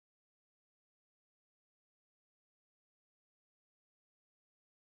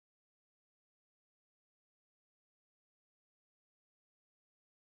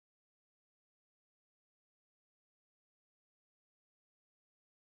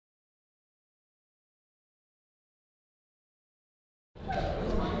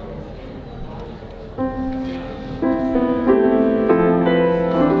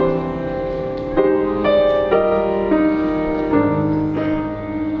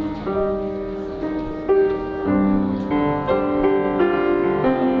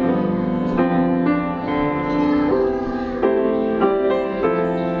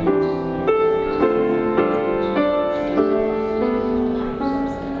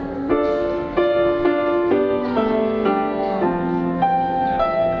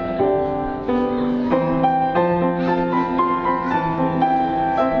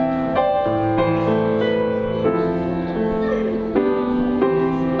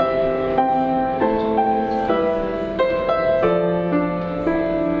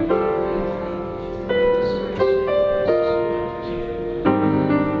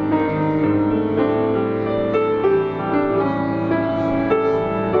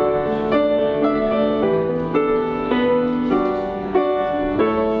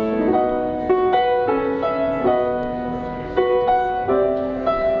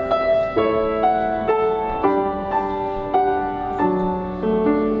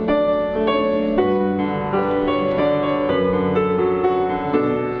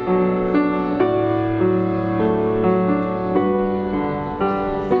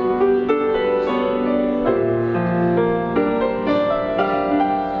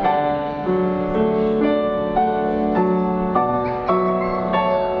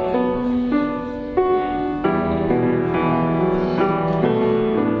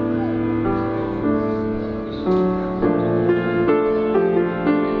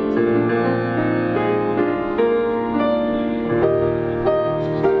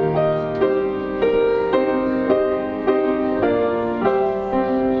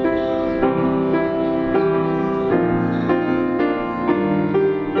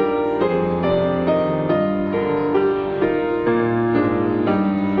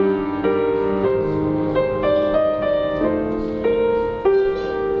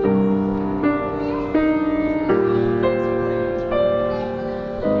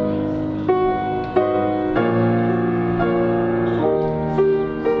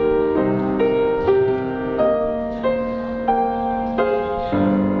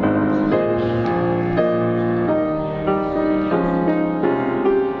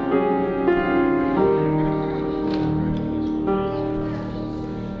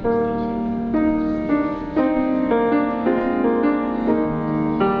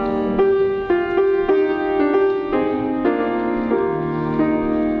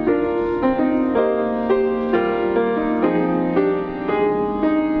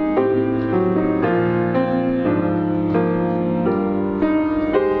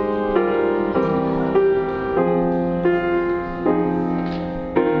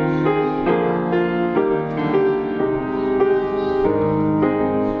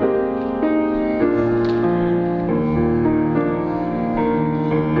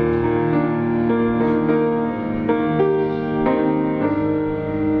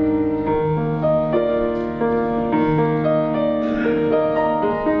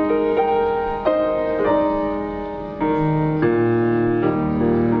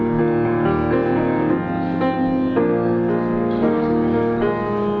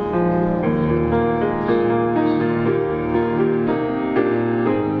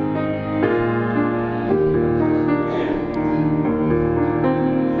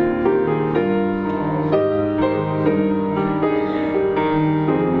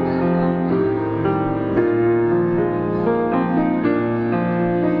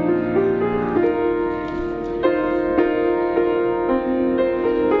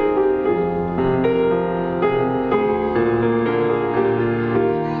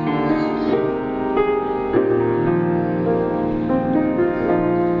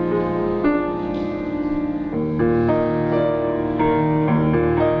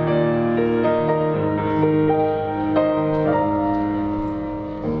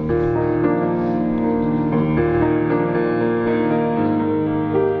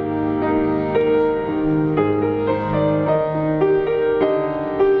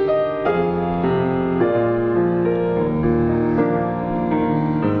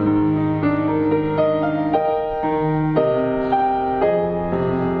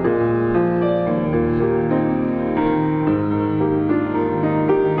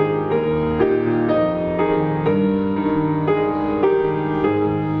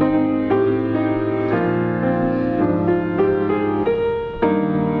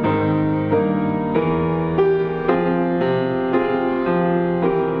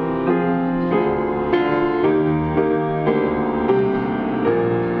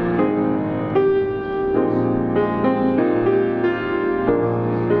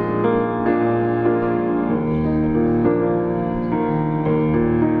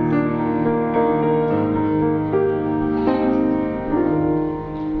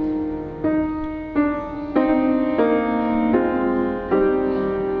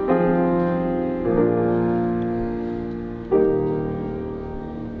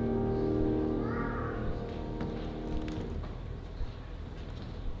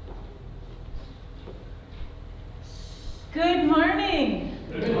Good morning.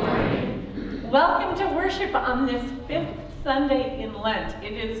 Good morning. Welcome to worship on this 5th Sunday in Lent.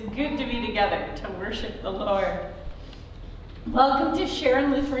 It is good to be together to worship the Lord. Welcome to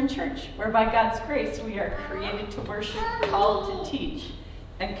Sharon Lutheran Church, where by God's grace we are created to worship, called to teach,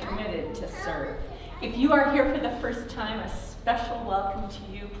 and committed to serve. If you are here for the first time, a special welcome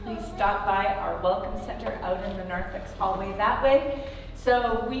to you. Please stop by our Welcome Center out in the narthex hallway that way,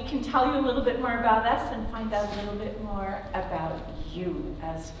 so we can tell you a little bit more about us and find out a little bit more about you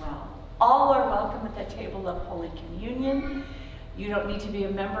as well. All are welcome at the table of Holy Communion. You don't need to be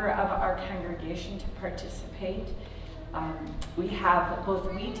a member of our congregation to participate. We have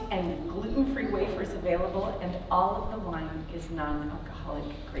both wheat and gluten-free wafers available, and all of the wine is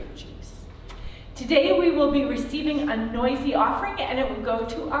non-alcoholic grape juice. Today we will be receiving a noisy offering, and it will go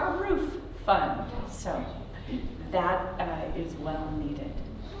to our roof fund. So that is well needed.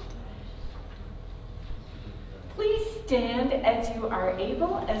 Please stand as you are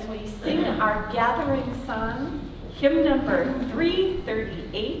able as we sing our gathering song, hymn number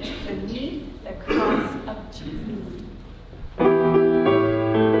 338, Beneath the Cross of Jesus.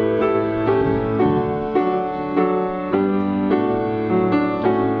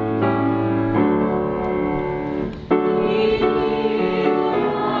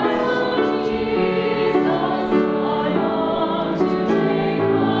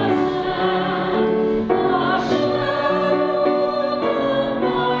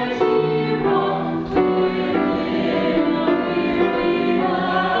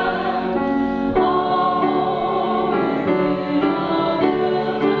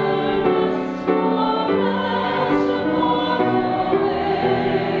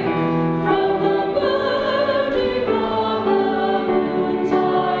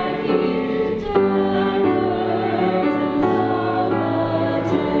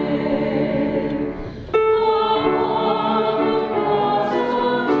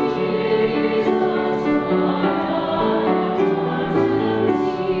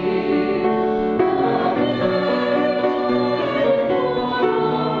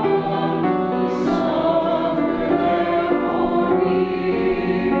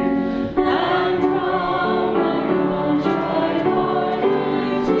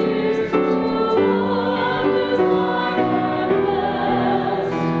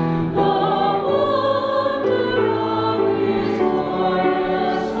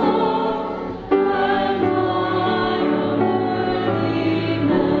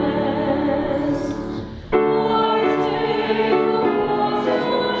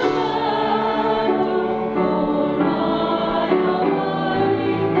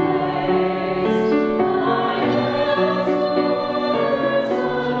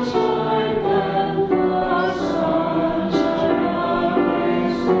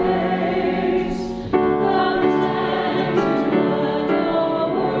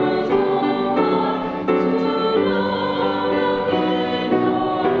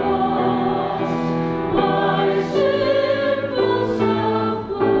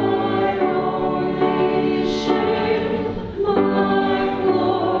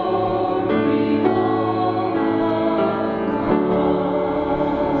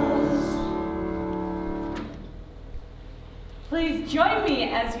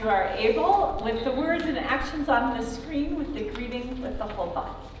 On the screen with the greeting with the whole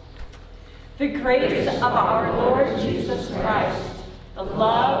body. The grace of our Lord Jesus Christ, the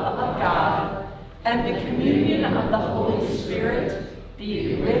love of God, and the communion of the Holy Spirit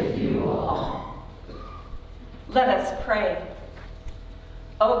be with you all. Let us pray.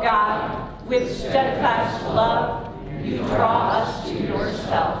 O God, with steadfast love, you draw us to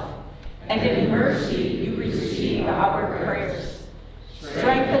yourself, and in mercy you receive our prayers.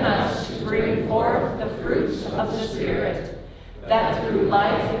 Strengthen us to bring forth the fruits of the Spirit, that through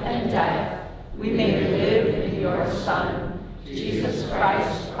life and death we may live in your Son, Jesus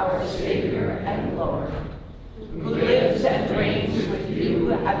Christ, our Savior and Lord, who lives and reigns with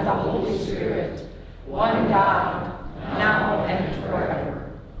you and the Holy Spirit, one God, now and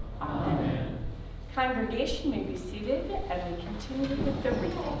forever. Amen. Congregation may be seated, and we continue with the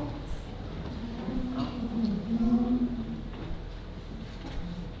readings.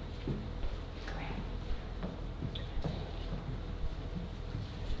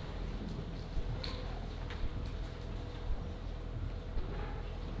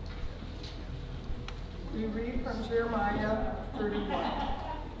 We read from Jeremiah 31.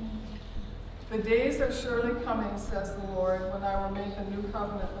 The days are surely coming, says the Lord, when I will make a new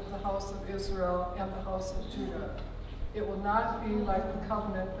covenant with the house of Israel and the house of Judah. It will not be like the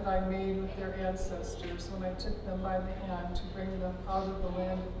covenant that I made with their ancestors when I took them by the hand to bring them out of the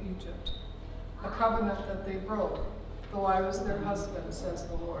land of Egypt, a covenant that they broke, though I was their husband, says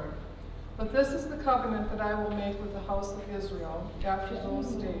the Lord. But this is the covenant that I will make with the house of Israel after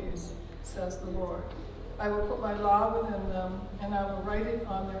those days, says the Lord. I will put my law within them, and I will write it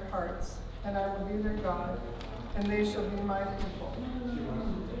on their hearts, and I will be their God, and they shall be my people.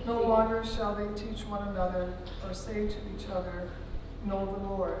 No longer shall they teach one another, or say to each other, know the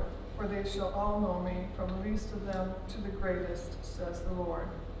Lord, for they shall all know me, from the least of them to the greatest, says the Lord.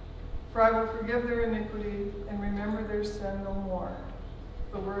 For I will forgive their iniquity, and remember their sin no more.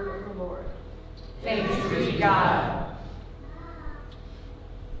 The word of the Lord. Thanks be to God.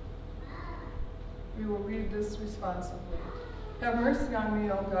 We will read this responsibly. Have mercy on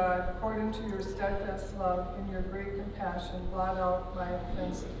me, O God, according to your steadfast love and your great compassion, blot out my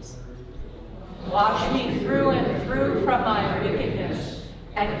offenses. Wash me through and through from my wickedness,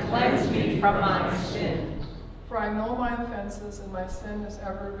 and cleanse me from my sin. For I know my offenses, and my sin is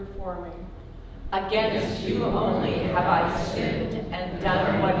ever before me. Against you only have I sinned and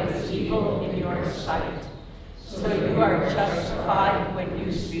done what is evil in your sight. So you are justified when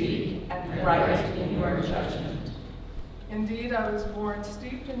you speak, and right in your judgment. Indeed, I was born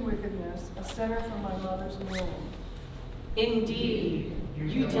steeped in wickedness, a sinner from my mother's womb. Indeed,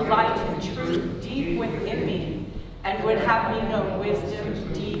 you delight in truth deep within me, and would have me know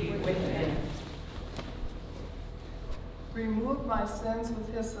wisdom deep within. Remove my sins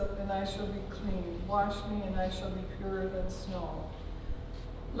with hyssop, and I shall be clean. Wash me, and I shall be purer than snow.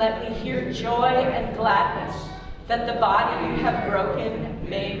 Let me hear joy and gladness, that the body you have broken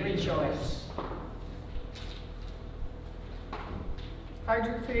may rejoice. Hide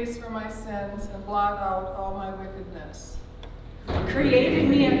your face from my sins, and blot out all my wickedness. Create in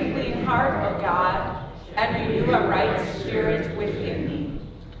me a clean heart, O God, and renew a right spirit within me.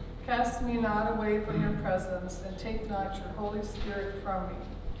 Cast me not away from your presence, and take not your Holy Spirit from me.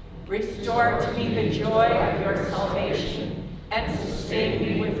 Restore to me the joy of your salvation, and sustain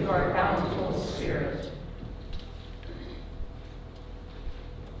me with your bountiful spirit.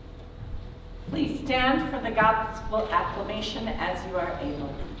 Please stand for the gospel acclamation as you are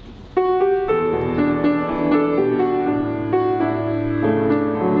able.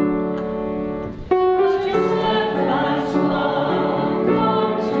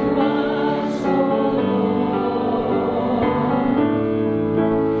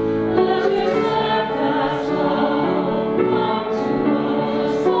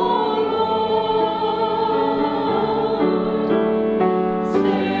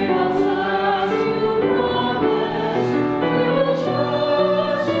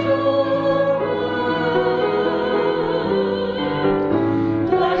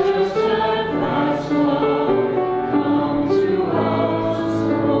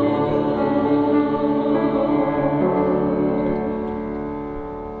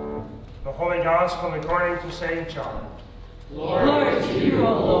 According to St. John. Glory to you,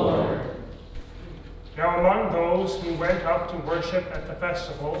 O Lord. Now among those who went up to worship at the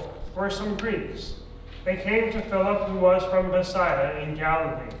festival were some Greeks. They came to Philip, who was from Bethsaida in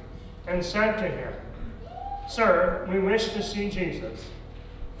Galilee, and said to him, Sir, we wish to see Jesus.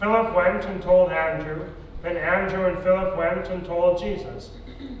 Philip went and told Andrew. Then Andrew and Philip went and told Jesus.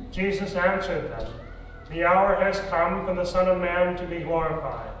 Jesus answered them, The hour has come for the Son of Man to be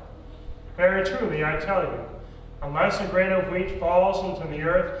glorified. Very truly, I tell you, unless a grain of wheat falls into the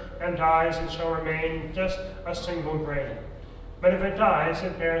earth and dies, it shall remain just a single grain. But if it dies,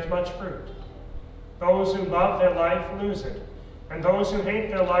 it bears much fruit. Those who love their life lose it, and those who hate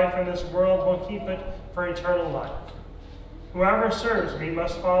their life in this world will keep it for eternal life. Whoever serves me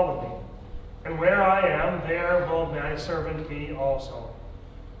must follow me, and where I am, there will my servant be also.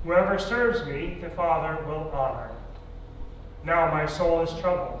 Whoever serves me, the Father will honor. Now my soul is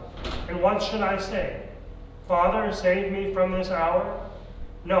troubled. And what should I say? Father, save me from this hour?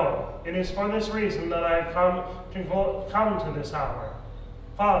 No, it is for this reason that I have come to this hour.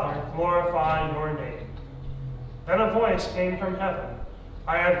 Father, glorify your name. Then a voice came from heaven.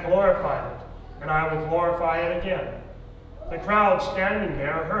 I have glorified it, and I will glorify it again. The crowd standing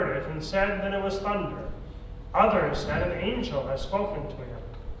there heard it and said that it was thunder. Others said an angel has spoken to him.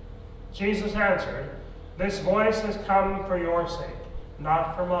 Jesus answered, This voice has come for your sake,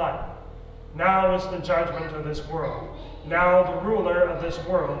 not for mine. Now is the judgment of this world. Now the ruler of this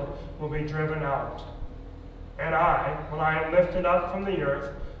world will be driven out. And I, when I am lifted up from the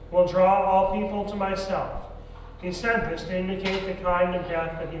earth, will draw all people to myself. He said this to indicate the kind of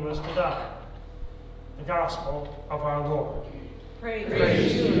death that he was to die. The Gospel of our Lord.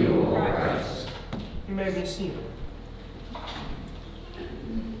 Praise to you, O Christ. You may be seated.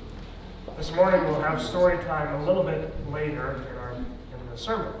 This morning we'll have story time a little bit later in the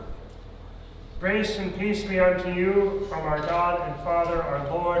sermon. Grace and peace be unto you from our God and Father, our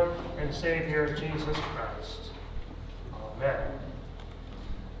Lord and Savior, Jesus Christ. Amen.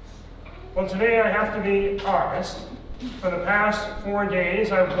 Well, today I have to be honest. For the past 4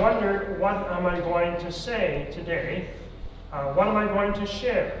 days, I've wondered, what am I going to say today? What am I going to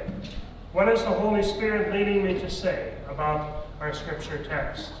share? What is the Holy Spirit leading me to say about our scripture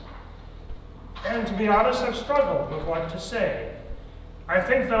text? And to be honest, I've struggled with what to say. I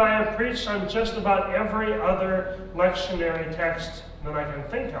think that I have preached on just about every other lectionary text that I can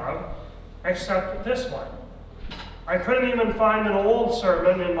think of, except this one. I couldn't even find an old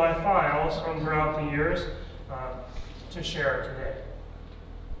sermon in my files from throughout the years to share today.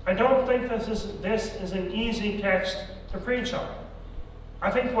 I don't think this is an easy text to preach on. I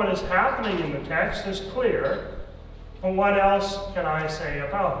think what is happening in the text is clear, but what else can I say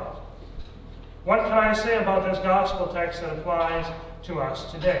about it? What can I say about this gospel text that applies to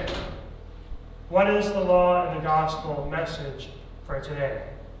us today? What is the law and the gospel message for today?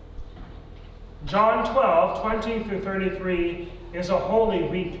 John 12, 20 through 33 is a Holy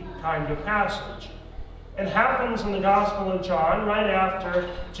Week kind of passage. It happens in the Gospel of John right after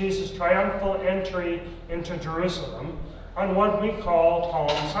Jesus' triumphal entry into Jerusalem on what we call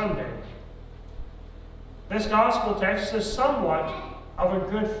Palm Sunday. This gospel text is somewhat of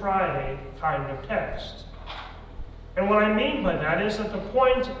a Good Friday kind of text. And what I mean by that is that the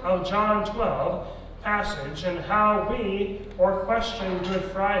point of John 12 passage and how we question Good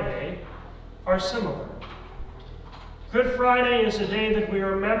Friday are similar. Good Friday is a day that we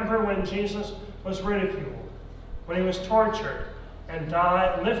remember when Jesus was ridiculed, when he was tortured and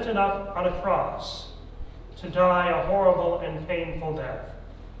died, lifted up on a cross to die a horrible and painful death.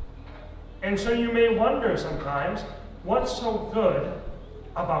 And so you may wonder sometimes, what's so good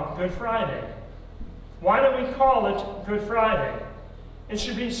about Good Friday? Why do we call it Good Friday? It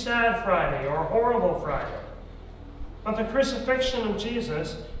should be Sad Friday or Horrible Friday. But the crucifixion of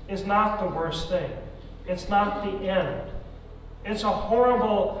Jesus is not the worst thing. It's not the end. It's a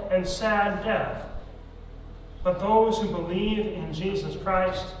horrible and sad death. But those who believe in Jesus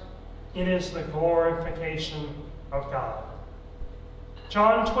Christ, it is the glorification of God.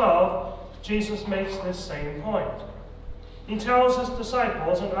 John 12, Jesus makes this same point. He tells his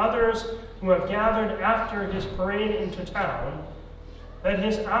disciples and others who have gathered after his parade into town that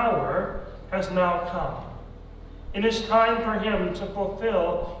his hour has now come. It is time for him to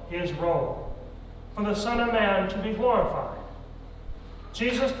fulfill his role, for the Son of Man to be glorified.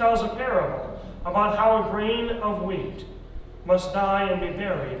 Jesus tells a parable about how a grain of wheat must die and be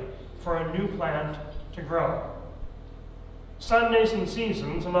buried for a new plant to grow. Sundays and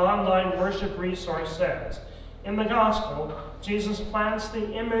Seasons, an online worship resource, says, in the gospel, Jesus plants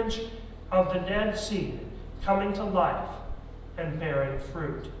the image of the dead seed coming to life and bearing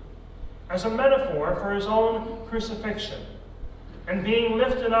fruit, as a metaphor for his own crucifixion and being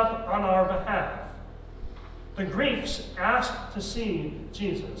lifted up on our behalf. The Greeks asked to see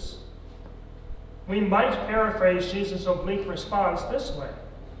Jesus. We might paraphrase Jesus' oblique response this way: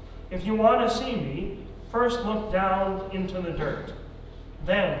 if you want to see me, first look down into the dirt,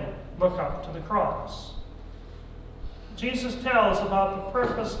 then look up to the cross. Jesus tells about the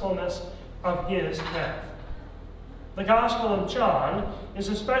purposefulness of his death. The Gospel of John is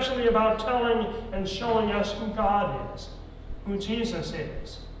especially about telling and showing us who God is, who Jesus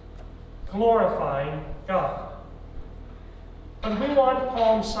is, glorifying God. But we want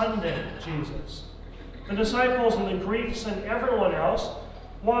Palm Sunday Jesus. The disciples and the Greeks and everyone else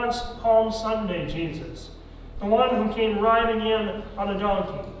wants Palm Sunday Jesus, the one who came riding in on a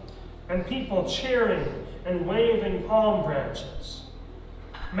donkey, and people cheering and waving palm branches.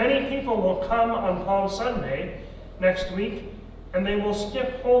 Many people will come on Palm Sunday next week, and they will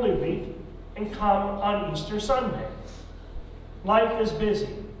skip Holy Week and come on Easter Sunday. Life is busy.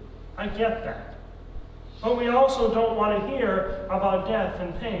 I get that. But we also don't want to hear about death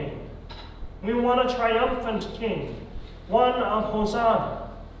and pain. We want a triumphant king, one of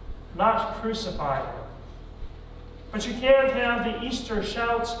Hosanna, not crucify him. But you can't have the Easter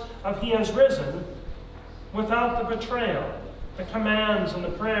shouts of he has risen without the betrayal, the commands and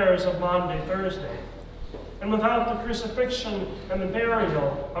the prayers of Maundy Thursday, and without the crucifixion and the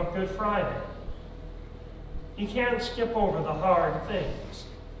burial of Good Friday. You can't skip over the hard things.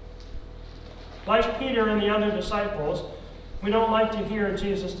 Like Peter and the other disciples, we don't like to hear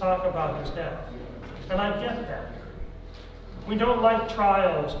Jesus talk about his death. And I get that. We don't like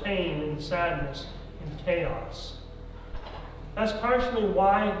trials, pain, and sadness, and chaos. That's partially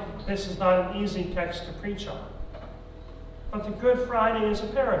why this is not an easy text to preach on. But the Good Friday is a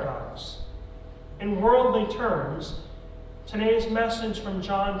paradox. In worldly terms, Today's message from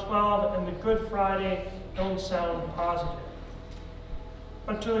John 12 and the Good Friday don't sound positive.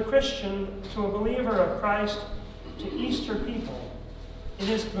 But to the Christian, to a believer of Christ, to Easter people, it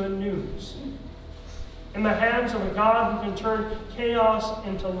is good news. In the hands of a God who can turn chaos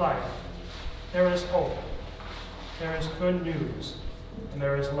into life, there is hope, there is good news, and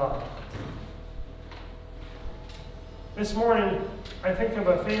there is love. This morning, I think of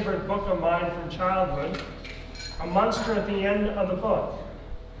a favorite book of mine from childhood, A Monster at the End of the Book.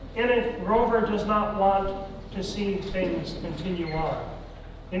 In it, Grover does not want to see things continue on.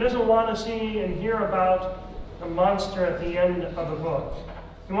 He doesn't want to see and hear about the monster at the end of the book.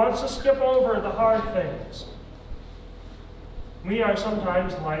 He wants to skip over the hard things. We are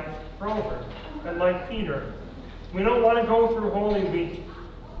sometimes like Grover and like Peter. We don't want to go through Holy Week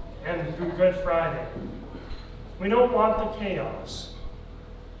and through Good Friday. We don't want the chaos.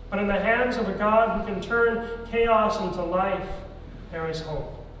 But in the hands of a God who can turn chaos into life, there is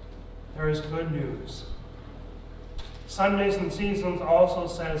hope. There is good news. Sundays and Seasons also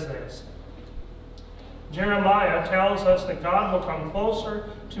says this. Jeremiah tells us that God will come closer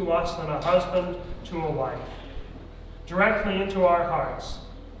to us than a husband to a wife, directly into our hearts.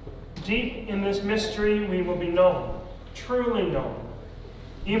 Deep in this mystery, we will be known, truly known,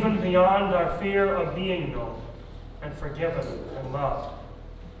 even beyond our fear of being known, and forgiven and loved.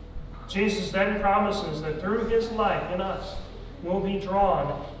 Jesus then promises that through his life in us, we'll be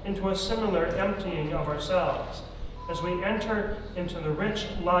drawn into a similar emptying of ourselves as we enter into the rich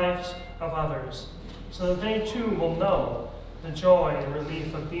lives of others, so that they too will know the joy and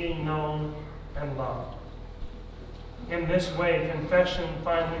relief of being known and loved. In this way, confession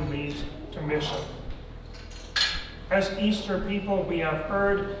finally leads to mission. As Easter people, we have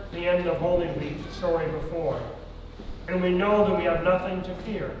heard the end of Holy Week story before, and we know that we have nothing to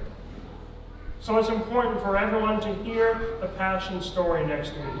fear. So it's important for everyone to hear the Passion story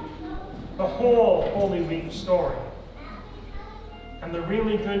next week, the whole Holy Week story. And the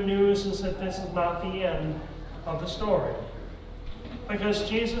really good news is that this is not the end of the story. Because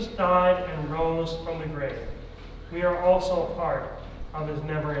Jesus died and rose from the grave, we are also part of his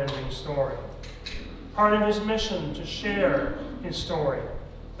never-ending story. Part of his mission to share his story,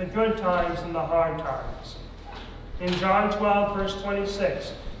 the good times and the hard times. In John 12, verse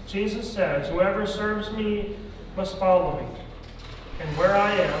 26, Jesus says, "Whoever serves me must follow me, and where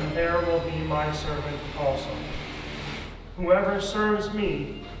I am, there will be my servant also. Whoever serves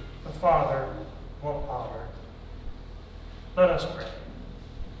me, the Father will honor." Let us pray.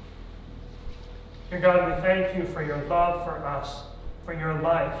 Dear God, we thank you for your love for us, for your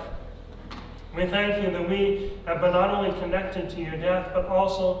life. We thank you that we have been not only connected to your death, but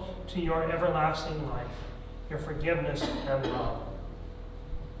also to your everlasting life, your forgiveness and love.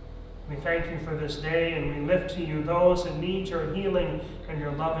 We thank you for this day, and we lift to you those that need your healing and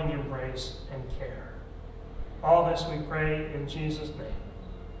your loving embrace and care. All this we pray in Jesus' name.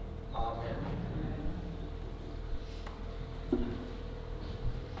 Amen.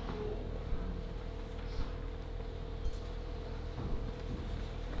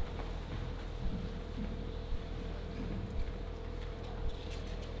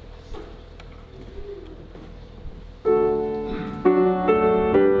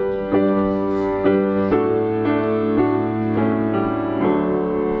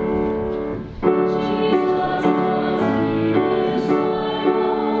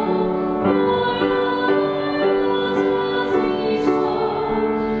 Jesus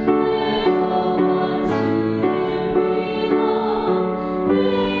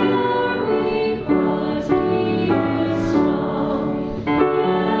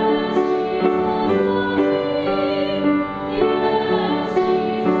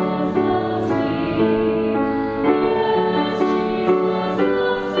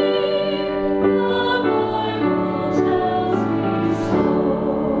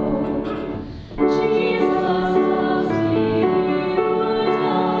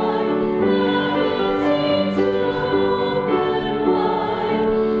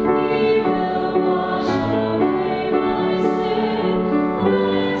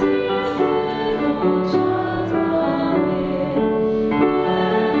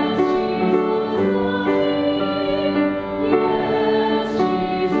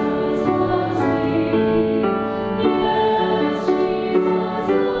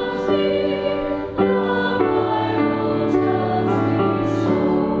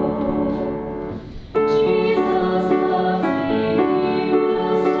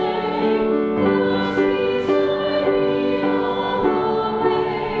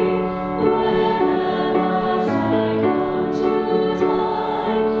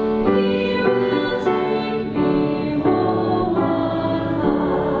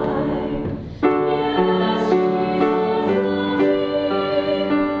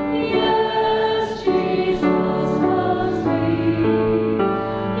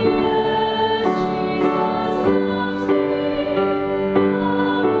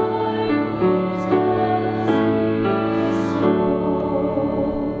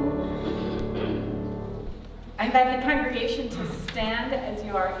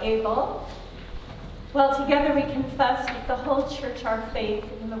are able, well, together we confess with the whole church our faith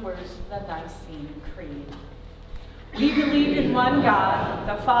in the words of the Nicene Creed. We believe in one God,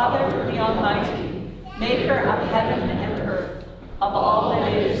 the Father, the Almighty, maker of heaven and earth, of all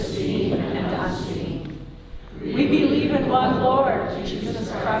that is seen and unseen. We believe in one Lord,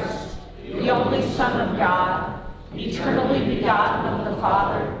 Jesus Christ, the only Son of God, eternally begotten of the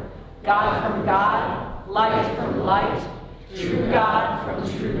Father, God from God, light from light, true God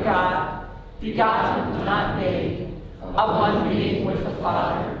from true God, begotten, not made, of one being with the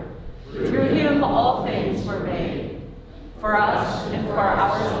Father. Through him all things were made. For us and for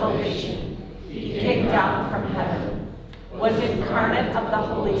our salvation, he came down from heaven, was incarnate of the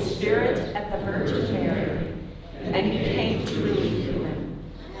Holy Spirit and the Virgin Mary, and became truly human.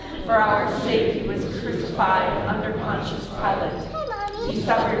 For our sake he was crucified under Pontius Pilate. He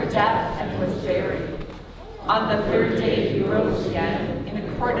suffered death and was buried. On the third day he rose again, in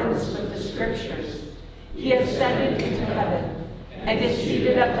accordance with the Scriptures. He ascended into heaven, and is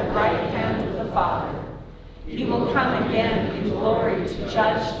seated at the right hand of the Father. He will come again in glory to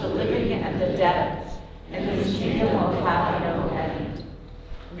judge the living and the dead, and his kingdom will have no end.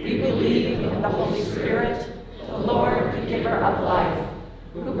 We believe in the Holy Spirit, the Lord, the giver of life,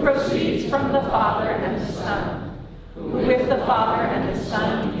 who proceeds from the Father and the Son, who with the Father and the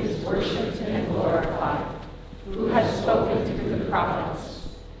Son is worshipped and glorified, who has spoken through the prophets.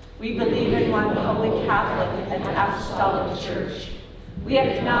 We believe in one holy Catholic and apostolic church. We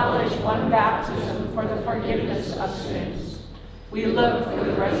acknowledge one baptism for the forgiveness of sins. We look for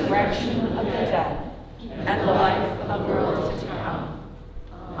the resurrection of the dead and the life of the world to come.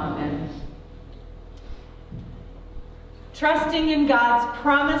 Amen. Trusting in God's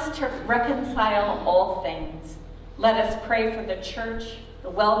promise to reconcile all things, let us pray for the church,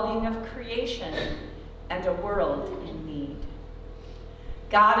 the well-being of creation, and a world in need.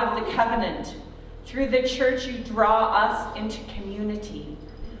 God of the covenant, through the church you draw us into community.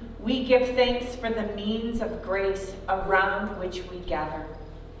 We give thanks for the means of grace around which we gather.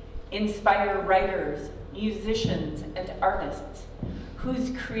 Inspire writers, musicians, and artists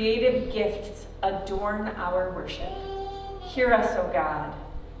whose creative gifts adorn our worship. Hear us, O God.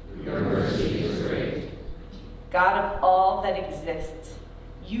 Your mercy is great. God of all that exists,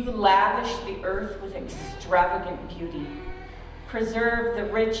 you lavish the earth with extravagant beauty. Preserve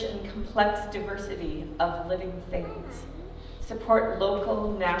the rich and complex diversity of living things. Support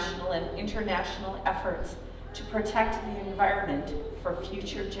local, national, and international efforts to protect the environment for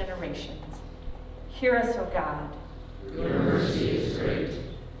future generations. Hear us, O God. Your mercy is great.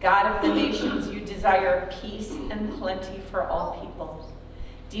 God of the nations, you desire peace and plenty for all people.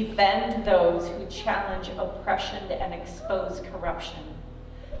 Defend those who challenge oppression and expose corruption.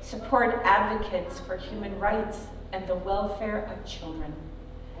 Support advocates for human rights and the welfare of children.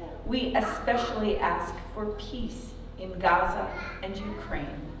 We especially ask for peace in Gaza and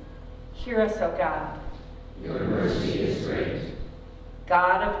Ukraine. Hear us, O God. Your mercy is great.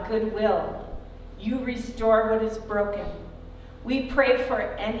 God of goodwill, you restore what is broken. We pray for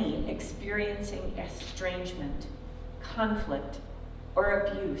any experiencing estrangement, conflict, or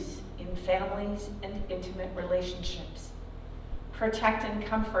abuse in families and intimate relationships. Protect and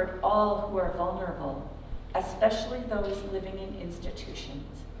comfort all who are vulnerable, especially those living in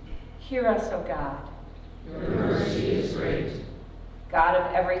institutions. Hear us, O God. Your mercy is great. God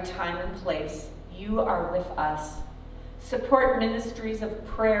of every time and place, you are with us. Support ministries of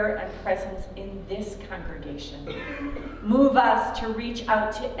prayer and presence in this congregation. Move us to reach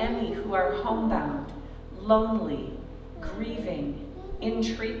out to any who are homebound, lonely, grieving, in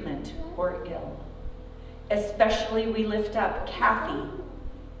treatment, or ill. Especially we lift up Kathy,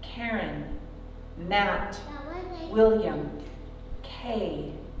 Karen, Matt, William,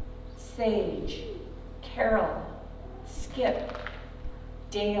 Kay, Sage, Carol, Skip,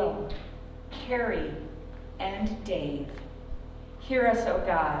 Dale, Carrie, and Dave. Hear us, O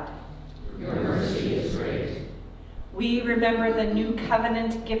God. Your mercy is great. We remember the new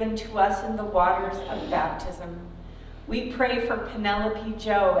covenant given to us in the waters of baptism. We pray for Penelope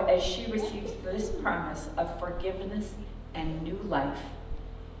Joe as she receives this promise of forgiveness and new life.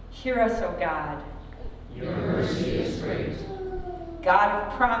 Hear us, O God. Your mercy is great. God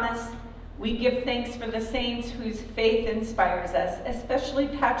of promise, we give thanks for the saints whose faith inspires us, especially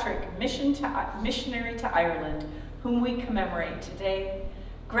Patrick, missionary to Ireland, whom we commemorate today.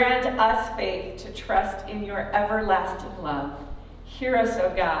 Grant us faith to trust in your everlasting love. Hear us,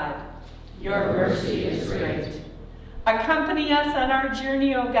 O God. Your mercy is great. Accompany us on our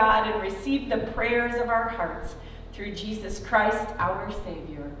journey, O God, and receive the prayers of our hearts through Jesus Christ, our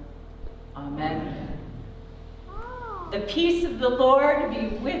Savior. Amen. The peace of the Lord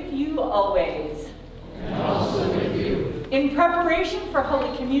be with you always. And also with you. In preparation for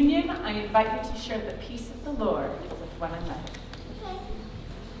Holy Communion, I invite you to share the peace of the Lord with one another.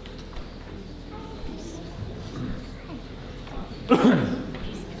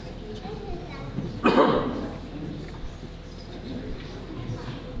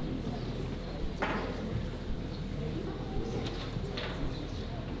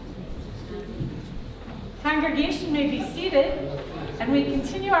 Congregation may be seated, and we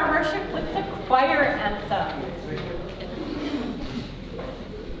continue our worship with the choir anthem.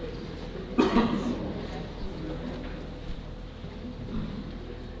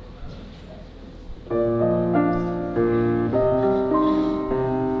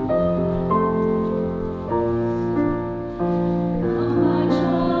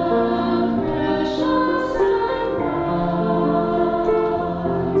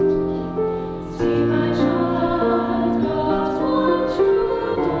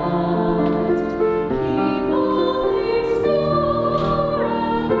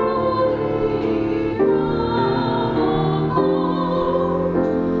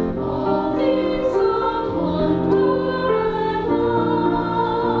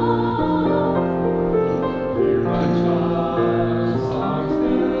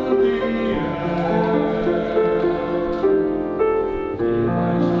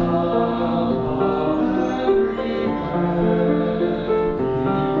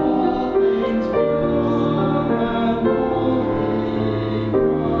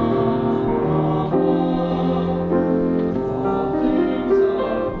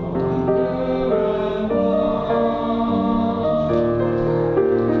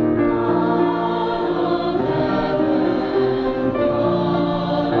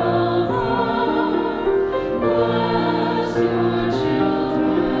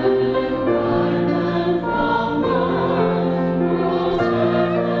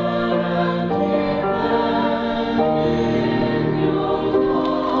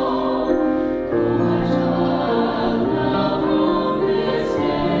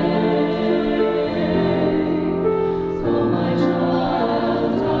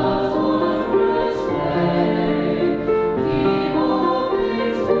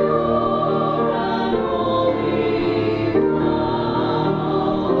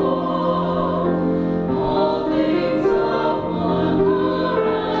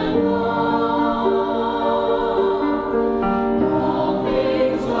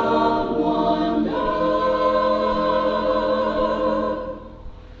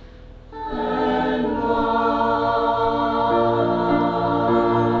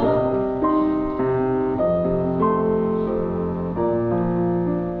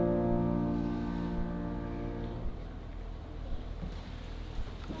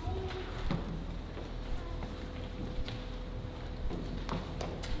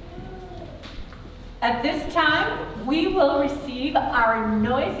 At this time, we will receive our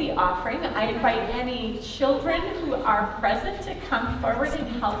noisy offering. I invite any children who are present to come forward and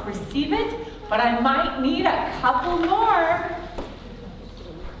help receive it, but I might need a couple more.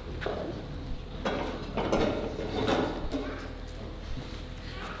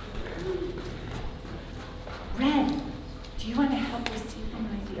 Red, do you want to help receive the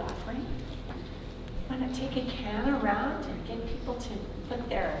noisy offering? Want to take a can around and get people to put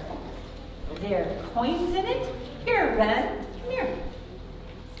their coins in it? Here, Ren, come here.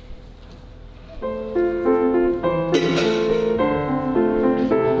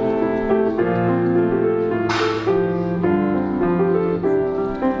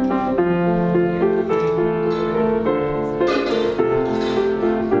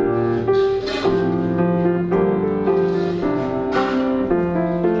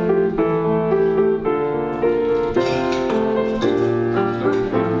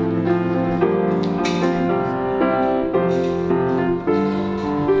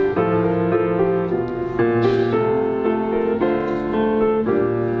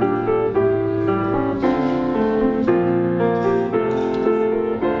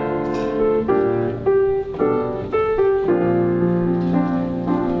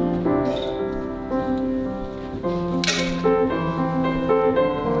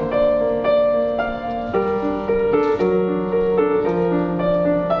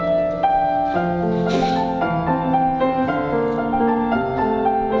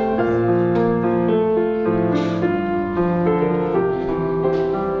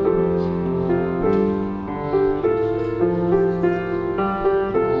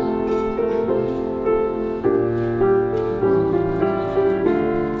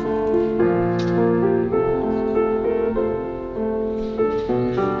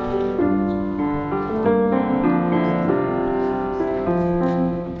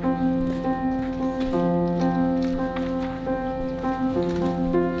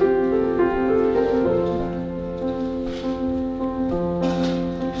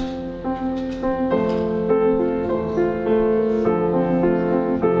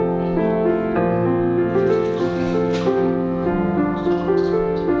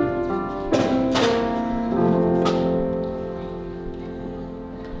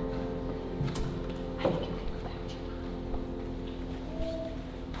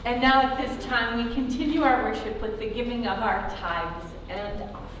 And now at this time, we continue our worship with the giving of our tithes and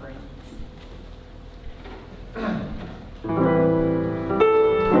offerings.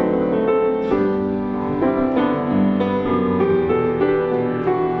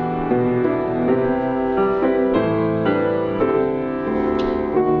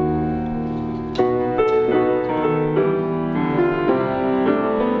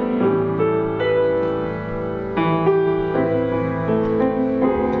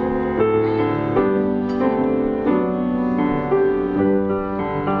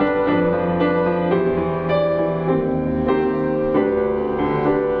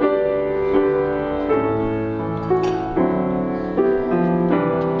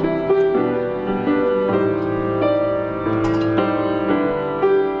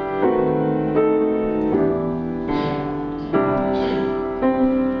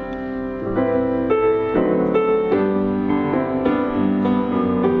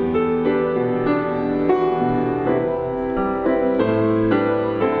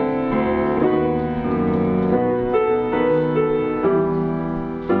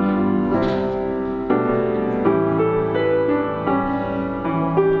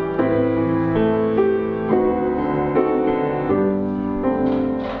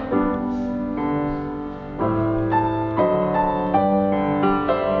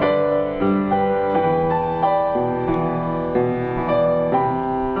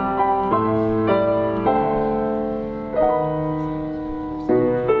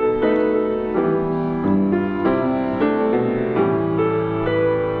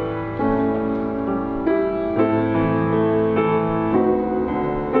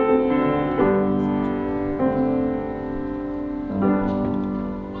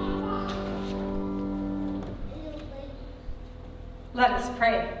 Let us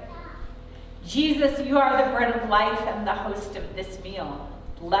pray. Jesus, you are the bread of life and the host of this meal.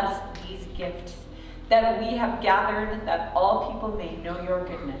 Bless these gifts that we have gathered, that all people may know your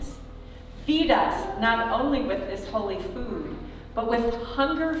goodness. Feed us not only with this holy food, but with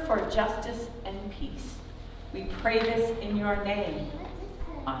hunger for justice and peace. We pray this in your name.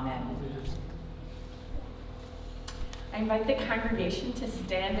 Amen. I invite the congregation to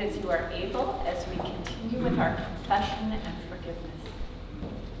stand as you are able as we continue with our confession and forgiveness.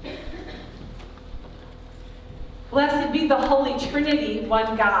 Blessed be the Holy Trinity,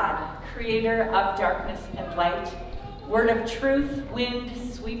 one God, creator of darkness and light, word of truth, wind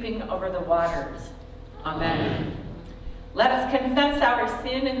sweeping over the waters. Amen. Let us confess our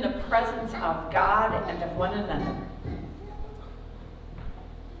sin in the presence of God and of one another.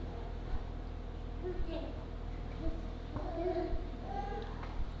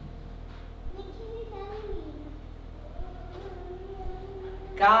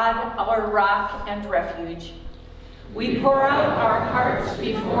 God, our rock and refuge, we pour out our hearts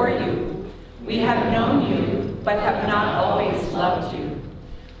before you. We have known you, but have not always loved you.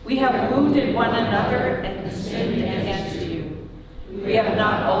 We have wounded one another and sinned against you. We have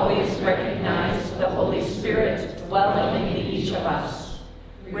not always recognized the Holy Spirit dwelling in each of us.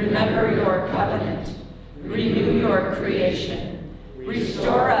 Remember your covenant. Renew your creation.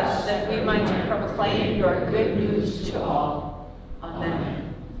 Restore us that we might proclaim your good news to all. Amen.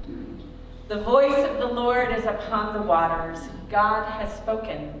 The voice of the Lord is upon the waters. God has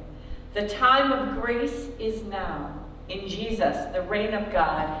spoken. The time of grace is now. In Jesus, the reign of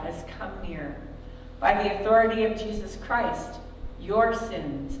God has come near. By the authority of Jesus Christ, your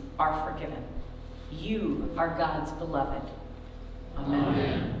sins are forgiven. You are God's beloved. Amen.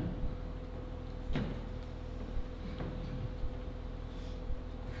 Amen.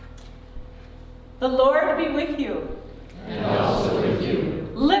 The Lord be with you. And also with you.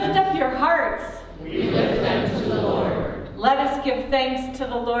 Lift up your hearts. We lift them to the Lord. Let us give thanks to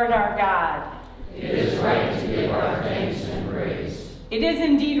the Lord our God. It is right to give our thanks and praise. It is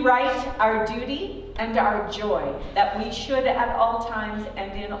indeed right, our duty and our joy, that we should at all times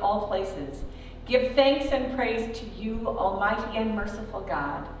and in all places give thanks and praise to you, Almighty and merciful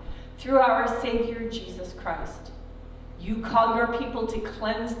God, through our Savior Jesus Christ. You call your people to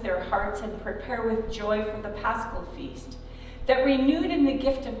cleanse their hearts and prepare with joy for the Paschal feast, that renewed in the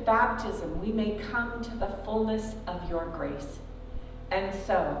gift of baptism, we may come to the fullness of your grace. And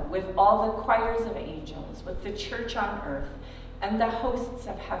so, with all the choirs of angels, with the church on earth, and the hosts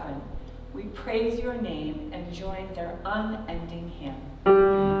of heaven, we praise your name and join their unending hymn.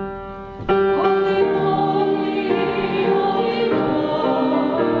 Holy, holy, holy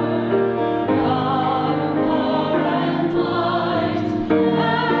Lord, God of power and light,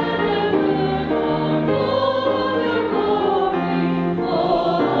 heaven and earth are full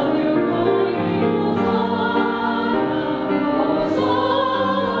of your glory, Hosanna,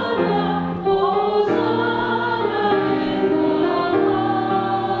 Hosanna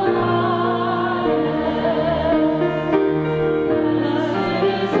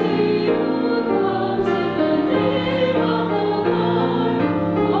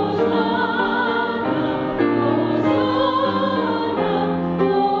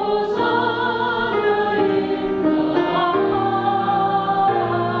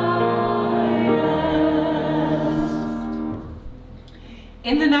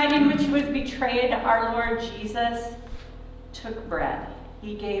Jesus took bread.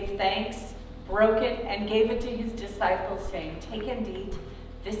 He gave thanks, broke it, and gave it to his disciples, saying, "Take and eat.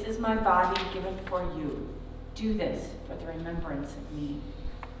 This is my body given for you. Do this for the remembrance of me."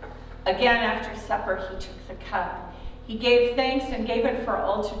 Again, after supper, he took the cup. He gave thanks and gave it for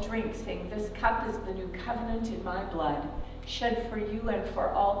all to drink, saying, "This cup is the new covenant in my blood, shed for you and for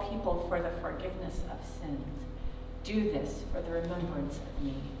all people for the forgiveness of sins. Do this for the remembrance of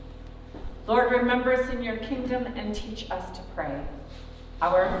me." Lord, remember us in your kingdom and teach us to pray.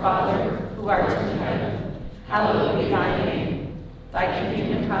 Our Father, who art in heaven, hallowed be thy name. Thy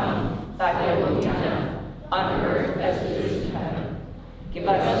kingdom come, thy will be done, on earth as it is in heaven. Give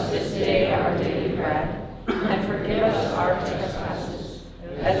us this day our daily bread, and forgive us our trespasses,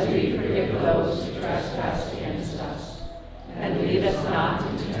 as we forgive those who trespass against us. And lead us not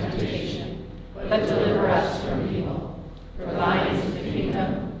into temptation, but deliver us from evil. For thine is the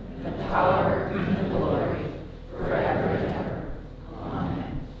kingdom, the power, and the glory, forever and ever.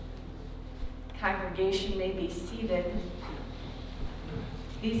 Amen. Congregation may be seated.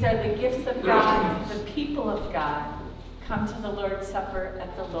 These are the gifts of God, the people of God. Come to the Lord's Supper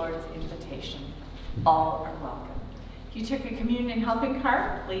at the Lord's invitation. All are welcome. If you took a communion helping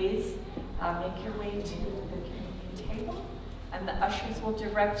cart, please make your way to the communion table, and the ushers will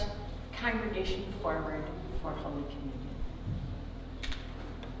direct congregation forward for Holy Communion.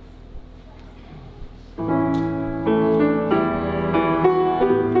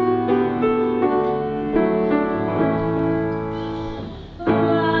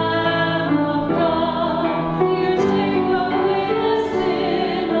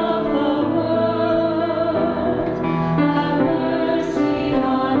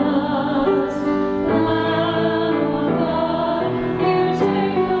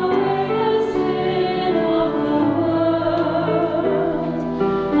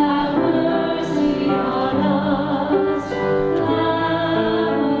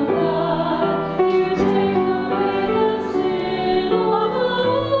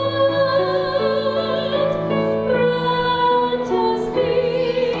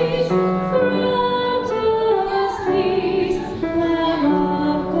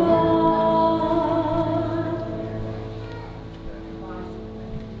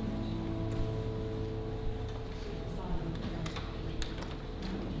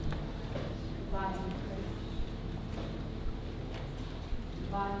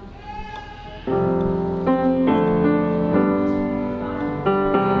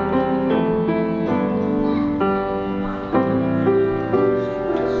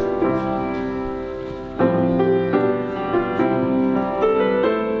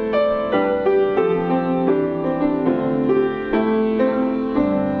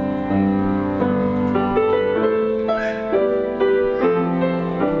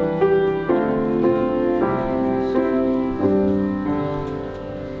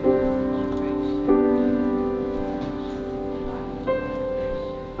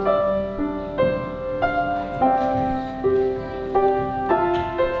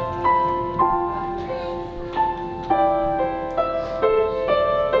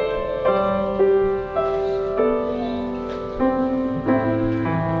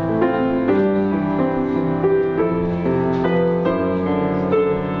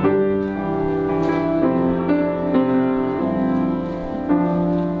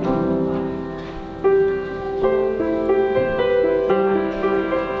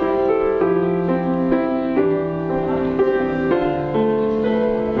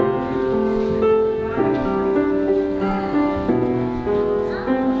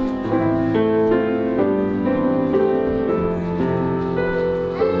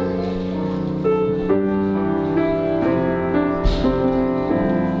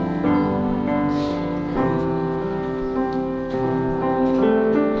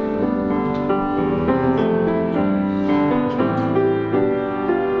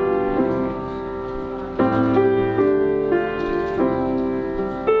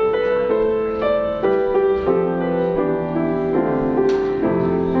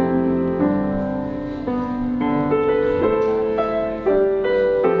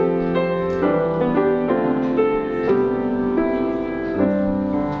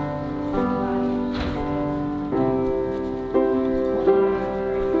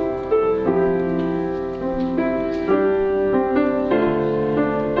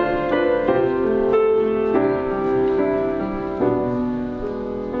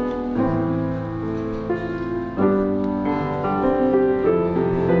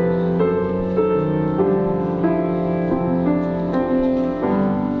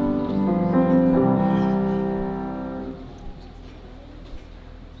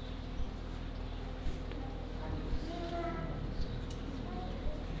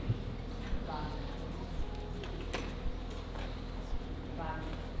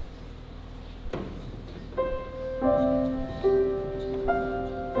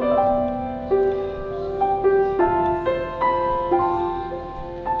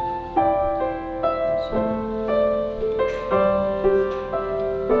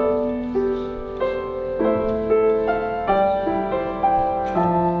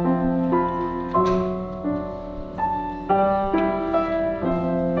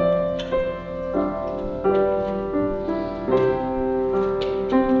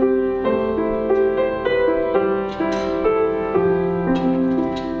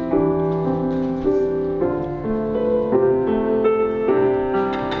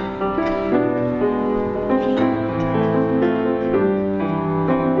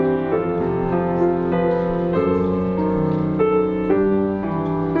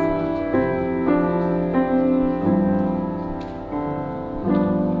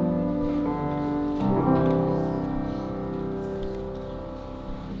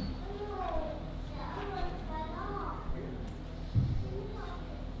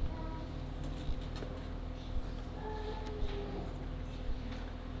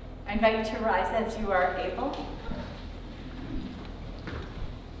 I invite you to rise as you are able.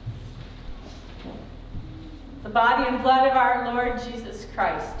 The body and blood of our Lord Jesus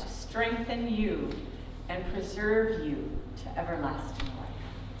Christ to strengthen you and preserve you to everlasting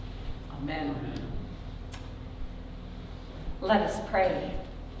life. Amen. Let us pray.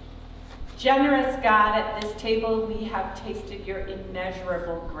 Generous God, at this table we have tasted your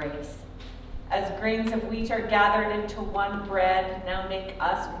immeasurable grace. As grains of wheat are gathered into one bread, now make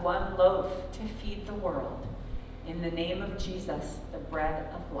us one loaf to feed the world. In the name of Jesus, the bread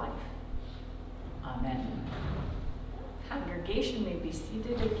of life. Amen. Congregation may be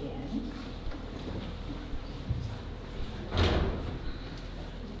seated again.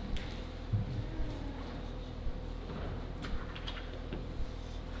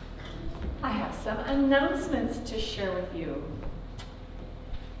 I have some announcements to share with you.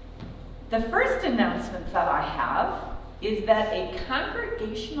 The first announcement that I have is that a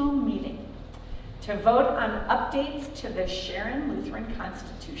congregational meeting to vote on updates to the Sharon Lutheran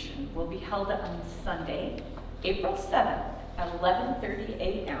Constitution will be held on Sunday, April 7th at 11:30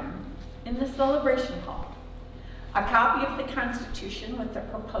 a.m. in the Celebration Hall. A copy of the Constitution with the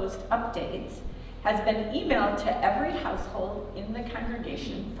proposed updates has been emailed to every household in the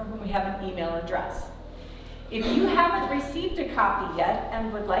congregation for whom we have an email address. If you haven't received a copy yet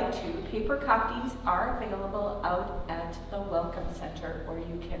and would like to, paper copies are available out at the Welcome Center, or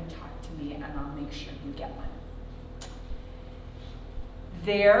you can talk to me and I'll make sure you get one.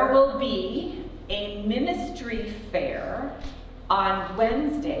 There will be a ministry fair on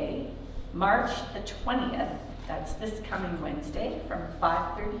Wednesday, March the 20th. That's this coming Wednesday from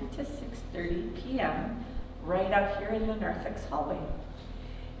 5:30 to 6:30 p.m. right out here in the narthex hallway.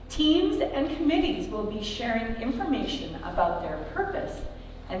 Teams and committees will be sharing information about their purpose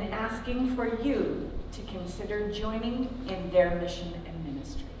and asking for you to consider joining in their mission and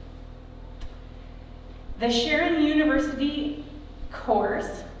ministry. The Sharon University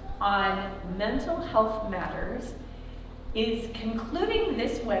course on mental health matters is concluding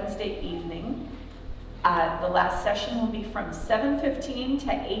this Wednesday evening. The last session will be from 7:15 to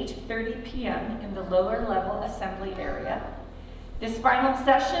 8:30 p.m. in the lower level assembly area. This final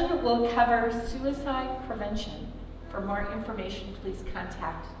session will cover suicide prevention. For more information, please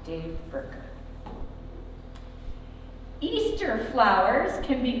contact Dave Berker. Easter flowers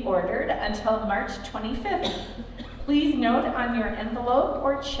can be ordered until March 25th. Please note on your envelope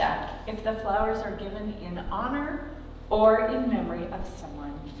or check if the flowers are given in honor or in memory of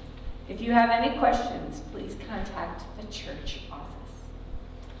someone. If you have any questions, please contact the church office.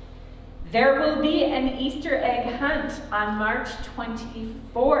 There will be an Easter egg hunt on March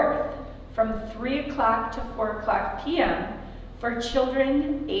 24th from 3 o'clock to 4 o'clock p.m. for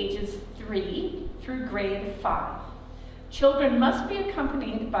children ages 3 through grade 5. Children must be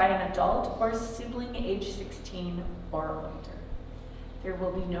accompanied by an adult or sibling age 16 or older. There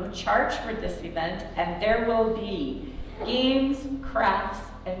will be no charge for this event, and there will be games, crafts,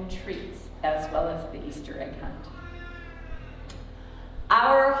 and treats, as well as the Easter egg hunt.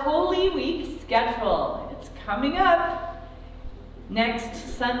 Our Holy Week schedule, it's coming up.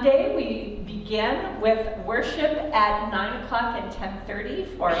 Next Sunday, we begin with worship at 9 o'clock and 10:30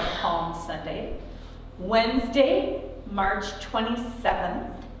 for Palm Sunday. Wednesday, March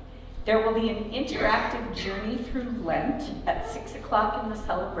 27th, there will be an interactive journey through Lent at 6 o'clock in the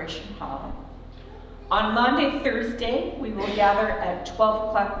Celebration Hall. On Monday, Thursday, we will gather at 12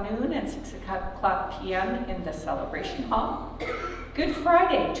 o'clock noon and 6 o'clock p.m. in the Celebration Hall. Good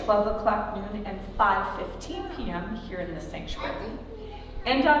Friday, 12 o'clock noon and 5:15 p.m. here in the sanctuary.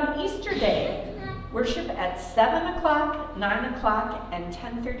 And on Easter Day, worship at 7 o'clock, 9 o'clock, and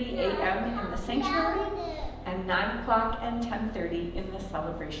 10:30 a.m. in the sanctuary, and 9 o'clock and 10:30 in the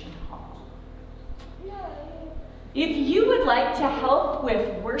Celebration Hall. If you would like to help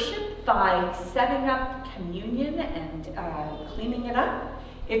with worship by setting up communion and cleaning it up,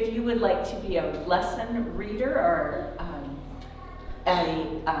 if you would like to be a lesson reader or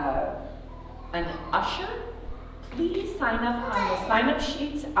an usher, please sign up on the sign-up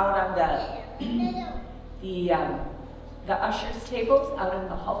sheets out on the ushers' tables out in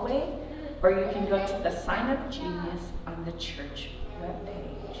the hallway, or you can go to the Sign-Up Genius on the church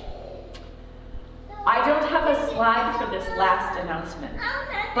webpage. I don't have a slide for this last announcement,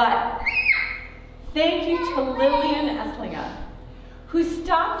 but thank you to Lillian Esslinger, who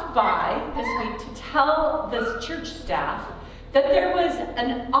stopped by this week to tell this church staff that there was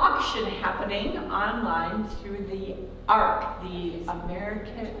an auction happening online through the ARC, the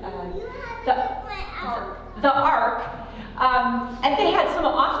American, the ARC, and they had some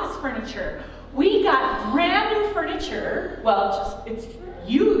office furniture. We got brand new furniture, well, it's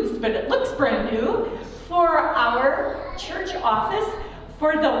used used, but it looks brand new, for our church office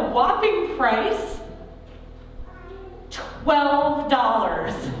for the whopping price, $12.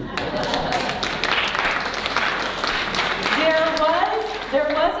 There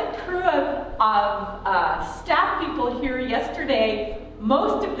was a crew of staff people here yesterday,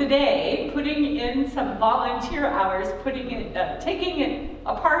 most of the day, putting in some volunteer hours, taking it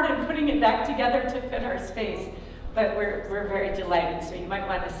apart and putting it back together to fit our space. But we're very delighted, so you might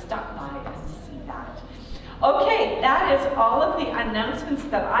want to stop by and see that. Okay, that is all of the announcements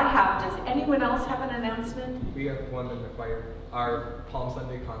that I have. Does anyone else have an announcement? We have one in the choir. Our Palm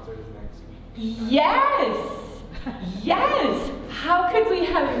Sunday concert is next week. Yes! Yes! How could we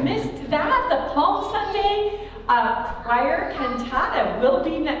have missed that? The Palm Sunday choir cantata will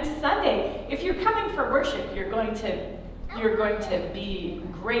be next Sunday. If you're coming for worship, you're going to be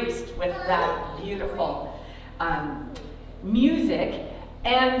graced with that beautiful music.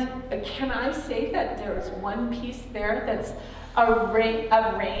 And can I say that there's one piece there that's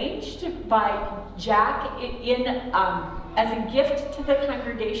arranged by Jack as a gift to the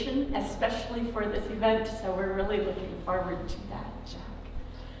congregation, especially for this event. So we're really looking forward to that, Jack.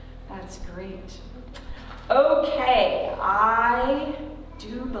 That's great. Okay, I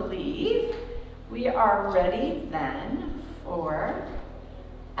do believe we are ready then for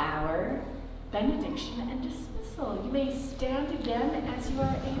our benediction and dismissal. You may stand again as you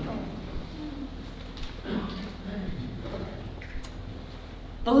are able.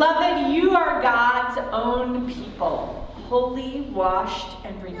 Beloved, you are God's own people, holy, washed,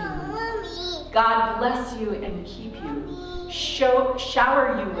 and renewed. God bless you and keep you,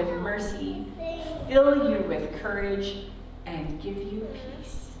 shower you with mercy, fill you with courage, and give you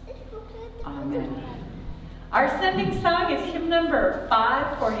peace. Amen. Our sending song is hymn number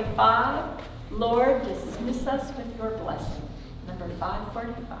 545, Lord, dismiss us with your blessing. Number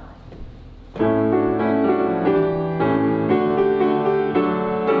 545.